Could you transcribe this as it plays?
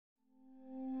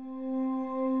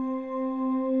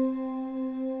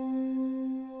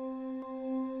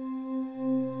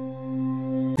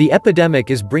The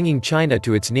epidemic is bringing China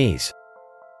to its knees.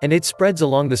 And it spreads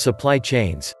along the supply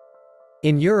chains.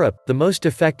 In Europe, the most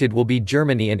affected will be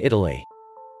Germany and Italy.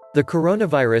 The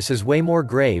coronavirus is way more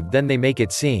grave than they make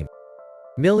it seem.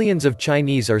 Millions of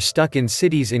Chinese are stuck in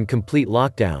cities in complete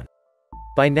lockdown.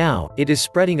 By now, it is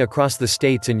spreading across the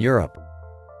states in Europe.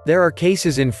 There are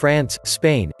cases in France,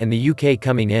 Spain, and the UK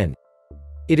coming in.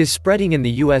 It is spreading in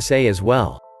the USA as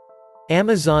well.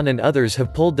 Amazon and others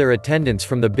have pulled their attendance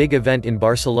from the big event in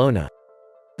Barcelona.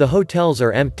 The hotels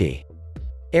are empty.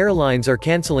 Airlines are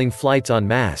canceling flights en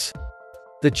masse.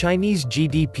 The Chinese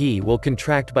GDP will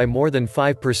contract by more than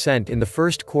 5% in the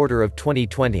first quarter of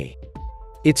 2020.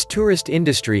 Its tourist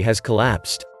industry has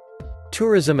collapsed.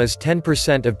 Tourism is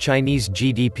 10% of Chinese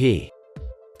GDP.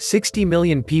 60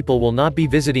 million people will not be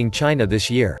visiting China this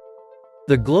year.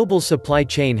 The global supply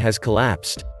chain has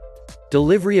collapsed.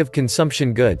 Delivery of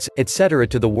consumption goods, etc.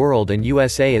 to the world and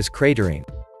USA is cratering.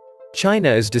 China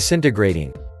is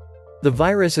disintegrating. The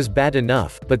virus is bad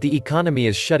enough, but the economy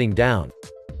is shutting down.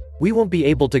 We won't be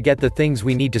able to get the things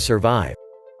we need to survive.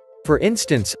 For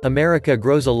instance, America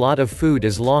grows a lot of food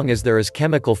as long as there is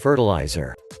chemical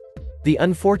fertilizer. The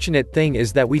unfortunate thing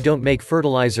is that we don't make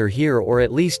fertilizer here, or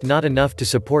at least not enough to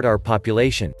support our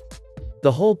population.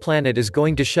 The whole planet is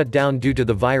going to shut down due to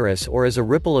the virus, or as a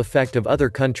ripple effect of other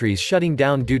countries shutting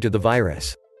down due to the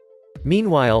virus.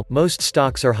 Meanwhile, most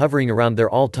stocks are hovering around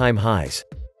their all-time highs.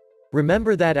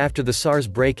 Remember that after the SARS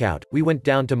breakout, we went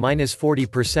down to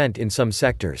 -40% in some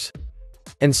sectors.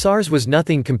 And SARS was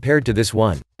nothing compared to this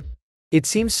one. It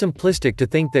seems simplistic to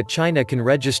think that China can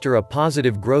register a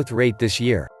positive growth rate this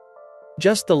year.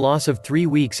 Just the loss of 3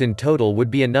 weeks in total would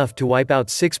be enough to wipe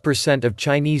out 6% of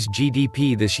Chinese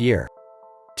GDP this year.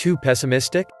 Too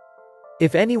pessimistic?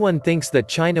 If anyone thinks that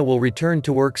China will return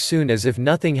to work soon as if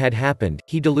nothing had happened,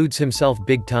 he deludes himself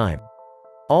big time.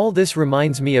 All this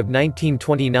reminds me of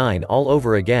 1929 all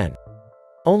over again.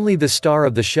 Only the star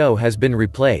of the show has been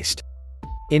replaced.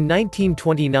 In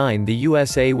 1929, the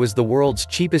USA was the world's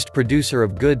cheapest producer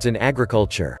of goods and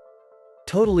agriculture.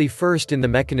 Totally first in the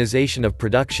mechanization of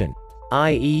production,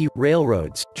 i.e.,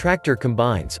 railroads, tractor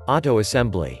combines, auto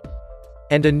assembly.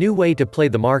 And a new way to play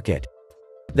the market.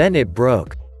 Then it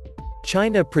broke.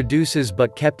 China produces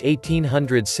but kept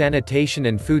 1800 sanitation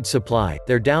and food supply,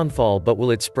 their downfall. But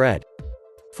will it spread?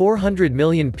 400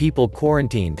 million people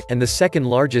quarantined, and the second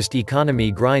largest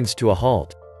economy grinds to a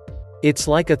halt. It's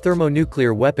like a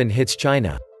thermonuclear weapon hits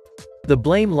China. The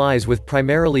blame lies with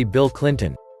primarily Bill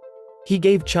Clinton. He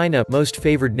gave China most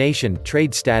favored nation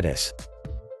trade status.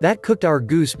 That cooked our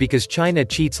goose because China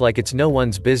cheats like it's no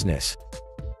one's business.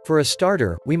 For a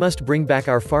starter, we must bring back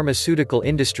our pharmaceutical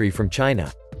industry from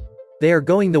China. They are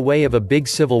going the way of a big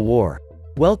civil war.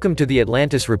 Welcome to the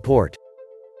Atlantis Report.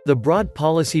 The broad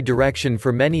policy direction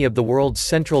for many of the world's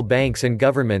central banks and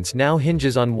governments now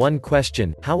hinges on one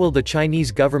question: how will the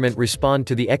Chinese government respond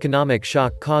to the economic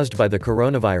shock caused by the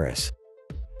coronavirus?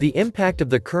 The impact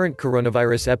of the current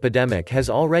coronavirus epidemic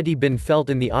has already been felt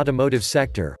in the automotive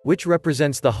sector, which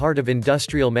represents the heart of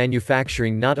industrial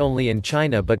manufacturing not only in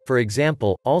China but, for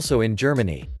example, also in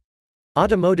Germany.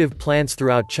 Automotive plants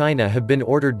throughout China have been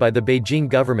ordered by the Beijing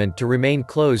government to remain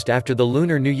closed after the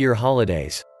Lunar New Year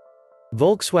holidays.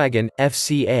 Volkswagen,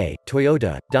 FCA,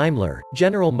 Toyota, Daimler,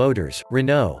 General Motors,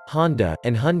 Renault, Honda,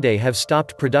 and Hyundai have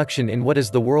stopped production in what is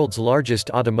the world's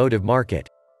largest automotive market.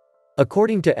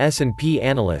 According to S&P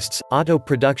analysts, auto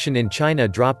production in China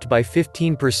dropped by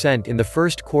 15% in the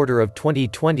first quarter of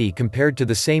 2020 compared to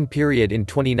the same period in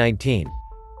 2019.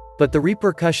 But the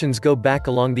repercussions go back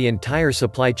along the entire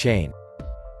supply chain.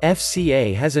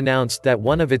 FCA has announced that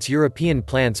one of its European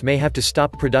plants may have to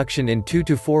stop production in 2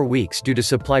 to 4 weeks due to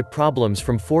supply problems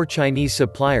from 4 Chinese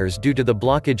suppliers due to the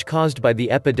blockage caused by the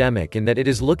epidemic, and that it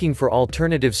is looking for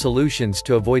alternative solutions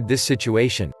to avoid this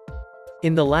situation.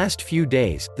 In the last few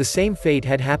days, the same fate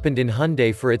had happened in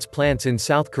Hyundai for its plants in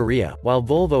South Korea, while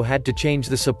Volvo had to change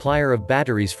the supplier of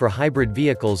batteries for hybrid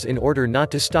vehicles in order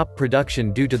not to stop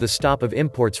production due to the stop of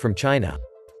imports from China.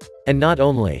 And not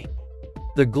only.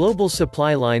 The global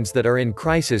supply lines that are in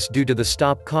crisis due to the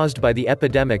stop caused by the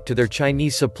epidemic to their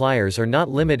Chinese suppliers are not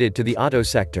limited to the auto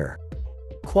sector.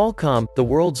 Qualcomm, the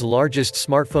world's largest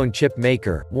smartphone chip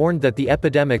maker, warned that the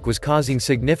epidemic was causing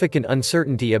significant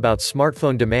uncertainty about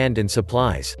smartphone demand and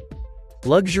supplies.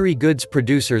 Luxury goods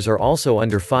producers are also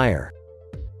under fire.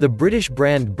 The British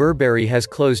brand Burberry has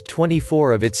closed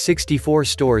 24 of its 64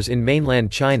 stores in mainland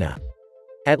China.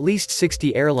 At least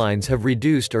 60 airlines have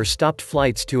reduced or stopped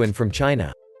flights to and from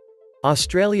China.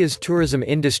 Australia's tourism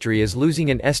industry is losing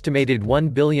an estimated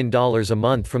 $1 billion a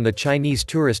month from the Chinese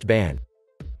tourist ban.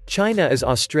 China is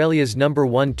Australia's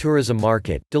 #1 tourism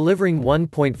market, delivering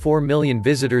 1.4 million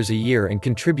visitors a year and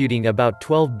contributing about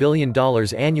 $12 billion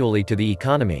annually to the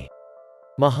economy.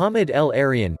 Mohamed El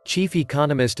Arian, chief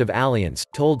economist of Allianz,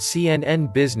 told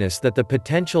CNN Business that the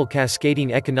potential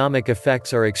cascading economic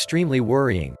effects are extremely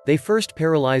worrying. They first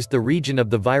paralyzed the region of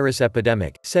the virus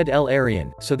epidemic, said El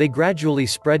Arian, so they gradually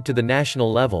spread to the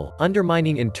national level,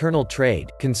 undermining internal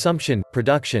trade, consumption,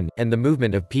 production, and the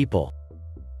movement of people.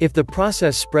 If the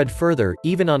process spread further,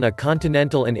 even on a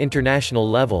continental and international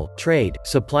level, trade,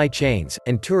 supply chains,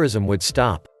 and tourism would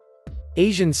stop.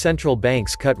 Asian central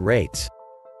banks cut rates.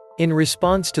 In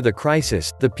response to the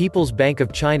crisis, the People's Bank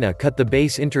of China cut the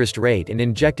base interest rate and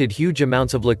injected huge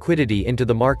amounts of liquidity into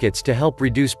the markets to help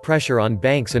reduce pressure on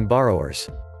banks and borrowers.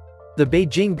 The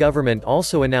Beijing government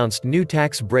also announced new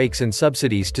tax breaks and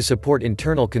subsidies to support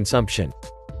internal consumption.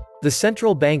 The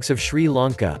central banks of Sri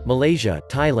Lanka, Malaysia,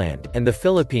 Thailand, and the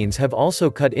Philippines have also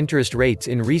cut interest rates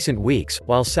in recent weeks,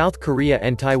 while South Korea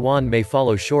and Taiwan may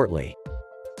follow shortly.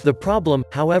 The problem,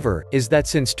 however, is that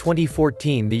since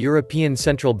 2014 the European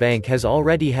Central Bank has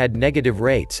already had negative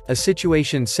rates, a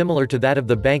situation similar to that of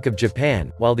the Bank of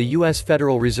Japan, while the U.S.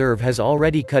 Federal Reserve has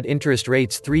already cut interest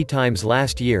rates 3 times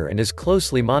last year and is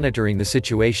closely monitoring the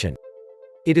situation.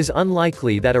 It is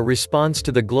unlikely that a response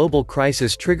to the global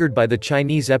crisis triggered by the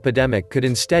Chinese epidemic could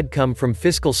instead come from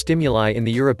fiscal stimuli in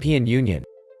the European Union.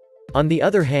 On the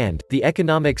other hand, the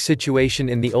economic situation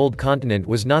in the old continent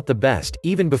was not the best,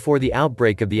 even before the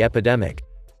outbreak of the epidemic.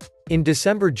 In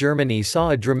December, Germany saw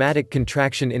a dramatic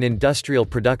contraction in industrial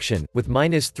production, with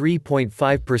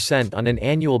 -3.5% on an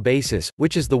annual basis,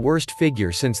 which is the worst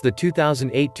figure since the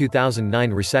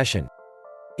 2008-2009 recession.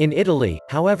 In Italy,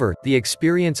 however, the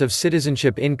experience of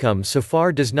citizenship income so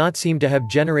far does not seem to have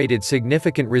generated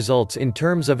significant results in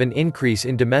terms of an increase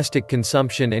in domestic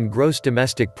consumption and gross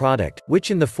domestic product,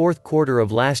 which in the fourth quarter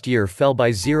of last year fell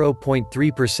by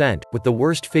 0.3%, with the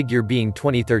worst figure being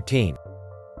 2013.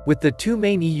 With the 2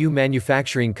 main EU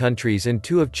manufacturing countries and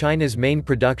 2 of China's main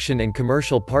production and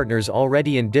commercial partners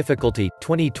already in difficulty,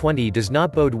 2020 does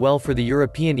not bode well for the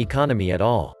European economy at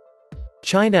all.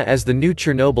 China as the new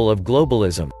Chernobyl of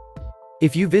globalism.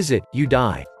 If you visit, you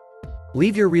die.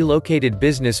 Leave your relocated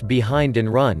business behind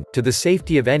and run, to the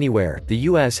safety of anywhere. The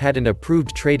US had an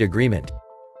approved trade agreement.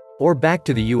 Or back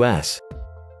to the US.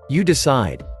 You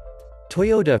decide.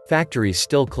 Toyota, factories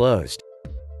still closed.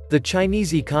 The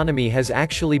Chinese economy has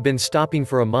actually been stopping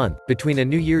for a month, between a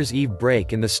New Year's Eve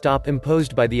break and the stop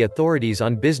imposed by the authorities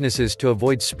on businesses to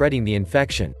avoid spreading the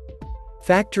infection.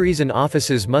 Factories and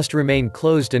offices must remain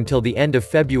closed until the end of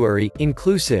February,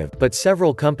 inclusive, but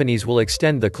several companies will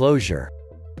extend the closure.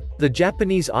 The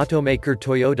Japanese automaker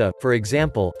Toyota, for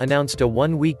example, announced a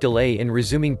 1-week delay in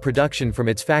resuming production from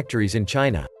its factories in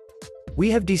China.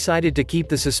 We have decided to keep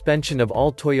the suspension of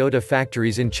all Toyota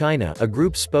factories in China, a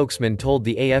group spokesman told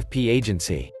the AFP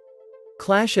agency.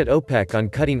 Clash at OPEC on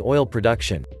cutting oil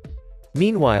production.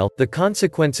 Meanwhile, the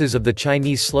consequences of the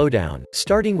Chinese slowdown,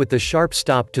 starting with the sharp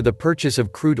stop to the purchase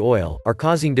of crude oil, are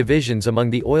causing divisions among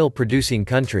the oil-producing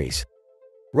countries.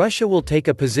 Russia will take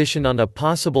a position on a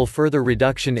possible further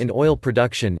reduction in oil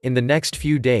production in the next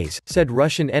few days, said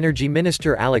Russian Energy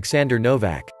Minister Alexander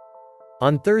Novak.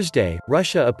 On Thursday,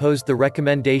 Russia opposed the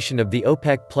recommendation of the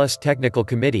OPEC+ Technical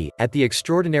Committee, at the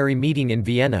extraordinary meeting in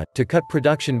Vienna, to cut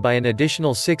production by an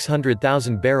additional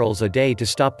 600,000 barrels a day to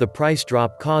stop the price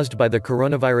drop caused by the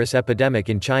coronavirus epidemic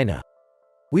in China.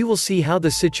 We will see how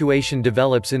the situation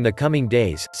develops in the coming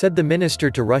days, said the minister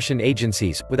to Russian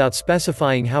agencies, without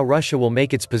specifying how Russia will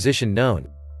make its position known.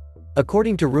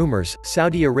 According to rumors,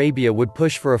 Saudi Arabia would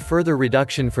push for a further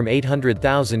reduction from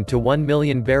 800,000 to 1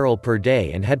 million barrel per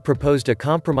day and had proposed a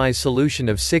compromise solution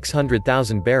of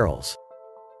 600,000 barrels.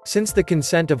 Since the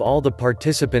consent of all the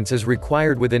participants is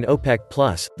required within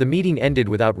OPEC+, the meeting ended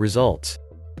without results.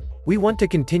 We want to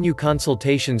continue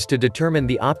consultations to determine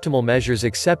the optimal measures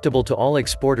acceptable to all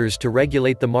exporters to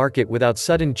regulate the market without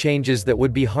sudden changes that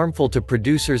would be harmful to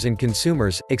producers and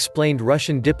consumers, explained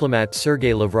Russian diplomat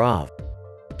Sergei Lavrov.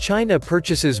 China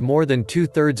purchases more than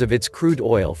 2/3 of its crude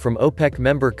oil from OPEC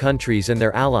member countries and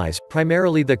their allies,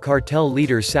 primarily the cartel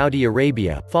leader Saudi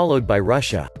Arabia, followed by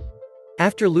Russia.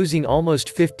 After losing almost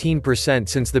 15%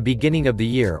 since the beginning of the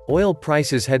year, oil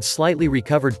prices had slightly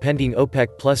recovered pending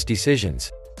OPEC+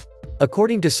 decisions.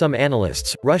 According to some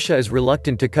analysts, Russia is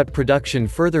reluctant to cut production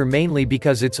further mainly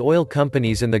because its oil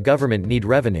companies and the government need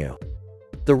revenue.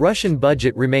 The Russian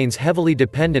budget remains heavily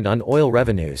dependent on oil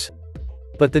revenues.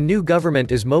 But the new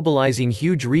government is mobilizing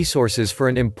huge resources for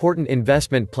an important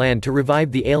investment plan to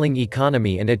revive the ailing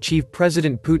economy and achieve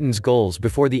President Putin's goals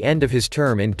before the end of his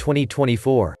term in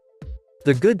 2024.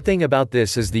 The good thing about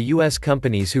this is the US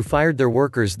companies who fired their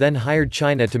workers then hired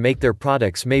China to make their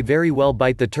products may very well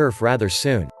bite the turf rather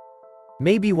soon.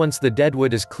 Maybe once the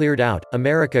deadwood is cleared out,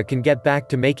 America can get back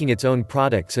to making its own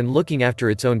products and looking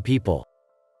after its own people.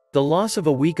 The loss of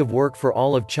a week of work for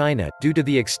all of China, due to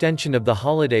the extension of the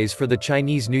holidays for the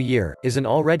Chinese New Year, is an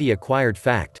already acquired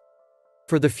fact.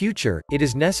 For the future, it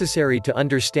is necessary to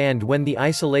understand when the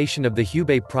isolation of the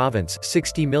Hubei province,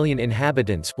 60 million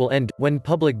inhabitants, will end, when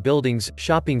public buildings,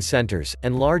 shopping centers,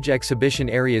 and large exhibition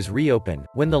areas reopen,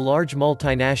 when the large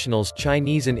multinationals,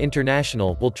 Chinese and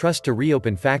international, will trust to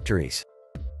reopen factories.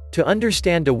 To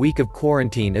understand a week of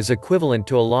quarantine is equivalent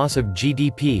to a loss of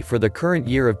GDP for the current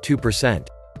year of 2%.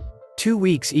 2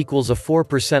 weeks equals a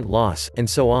 4% loss, and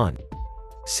so on.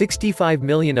 65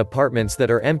 million apartments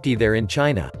that are empty there in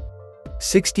China.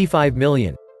 65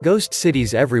 million. Ghost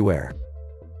cities everywhere.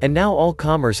 And now all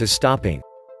commerce is stopping.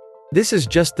 This is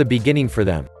just the beginning for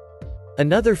them.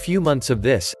 Another few months of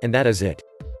this, and that is it.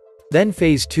 Then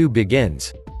phase 2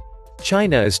 begins.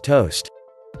 China is toast.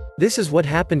 This is what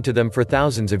happened to them for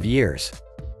thousands of years.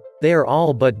 They are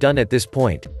all but done at this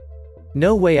point.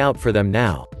 No way out for them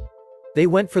now. They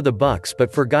went for the bucks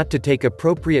but forgot to take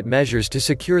appropriate measures to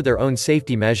secure their own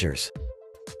safety measures.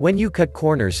 When you cut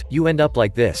corners, you end up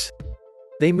like this.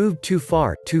 They moved too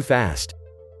far, too fast.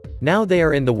 Now they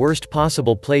are in the worst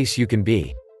possible place you can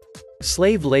be.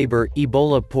 Slave labor,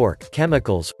 Ebola pork,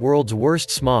 chemicals, world's worst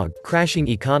smog, crashing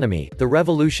economy, the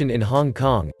revolution in Hong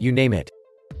Kong, you name it.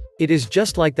 It is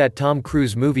just like that Tom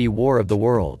Cruise movie War of the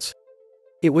Worlds.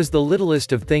 It was the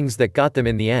littlest of things that got them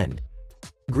in the end.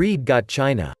 Greed got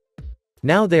China.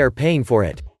 Now they are paying for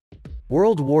it.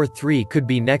 World War III could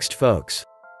be next, folks.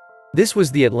 This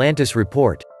was the Atlantis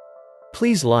Report.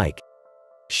 Please like,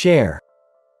 share,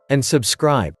 and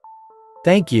subscribe.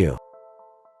 Thank you.